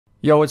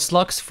Yo, it's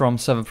Lux from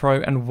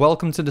Server.pro and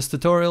welcome to this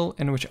tutorial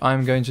in which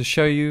I'm going to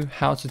show you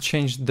how to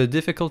change the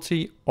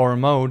difficulty or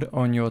mode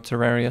on your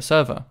Terraria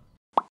server.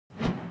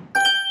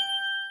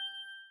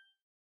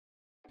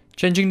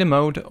 Changing the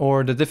mode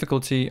or the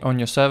difficulty on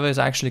your server is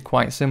actually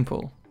quite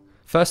simple.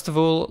 First of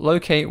all,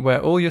 locate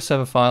where all your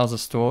server files are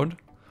stored.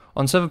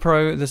 On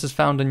Server.pro, this is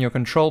found in your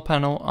control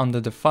panel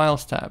under the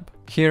Files tab,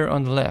 here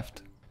on the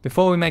left.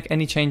 Before we make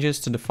any changes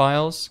to the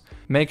files,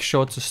 make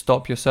sure to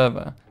stop your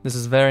server. This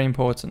is very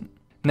important.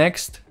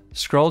 Next,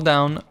 scroll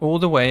down all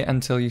the way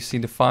until you see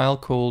the file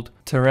called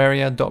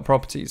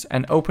Terraria.properties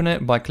and open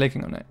it by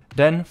clicking on it.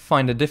 Then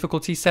find the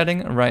difficulty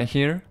setting right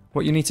here.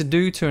 What you need to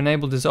do to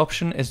enable this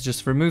option is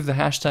just remove the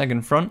hashtag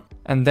in front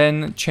and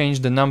then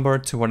change the number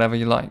to whatever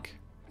you like.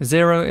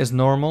 0 is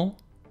normal,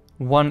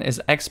 1 is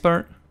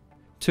expert,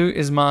 2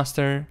 is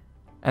master,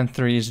 and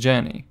 3 is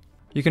journey.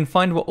 You can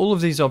find what all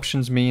of these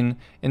options mean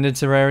in the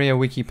Terraria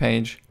wiki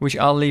page, which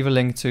I'll leave a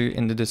link to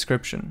in the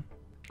description.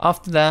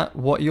 After that,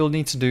 what you'll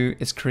need to do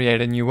is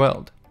create a new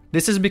world.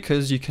 This is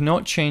because you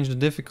cannot change the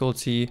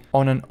difficulty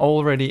on an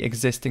already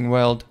existing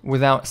world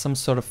without some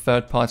sort of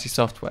third-party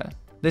software.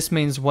 This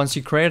means once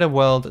you create a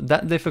world,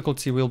 that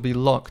difficulty will be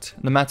locked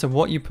no matter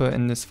what you put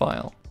in this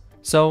file.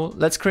 So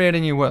let's create a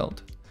new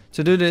world.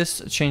 To do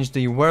this, change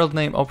the world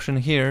name option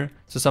here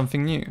to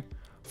something new.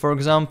 For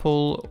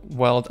example,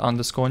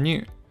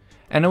 world_new.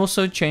 And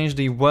also change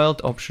the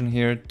world option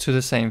here to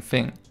the same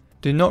thing.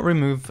 Do not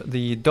remove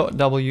the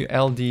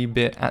 .wld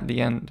bit at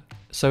the end,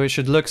 so it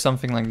should look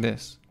something like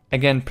this.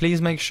 Again,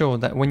 please make sure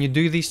that when you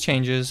do these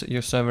changes,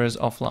 your server is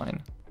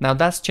offline. Now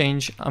that's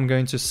changed, I'm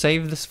going to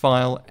save this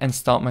file and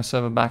start my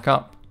server back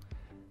up.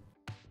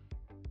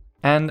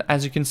 And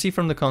as you can see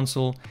from the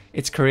console,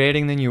 it's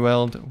creating the new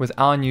world with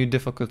our new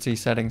difficulty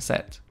setting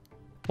set.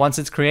 Once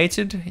it's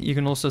created, you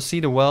can also see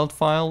the world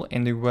file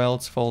in the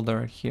worlds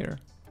folder here.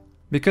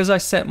 Because I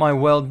set my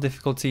world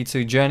difficulty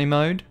to journey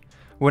mode,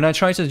 when I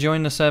try to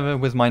join the server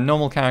with my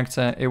normal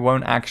character, it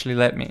won't actually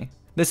let me.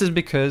 This is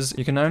because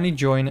you can only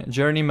join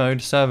journey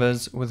mode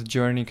servers with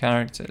journey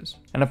characters.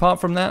 And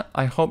apart from that,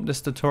 I hope this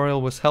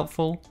tutorial was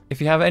helpful. If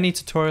you have any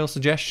tutorial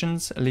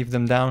suggestions, leave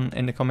them down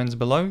in the comments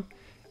below.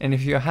 And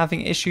if you're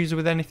having issues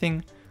with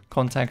anything,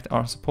 contact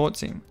our support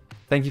team.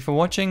 Thank you for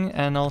watching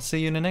and I'll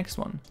see you in the next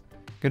one.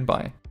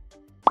 Goodbye.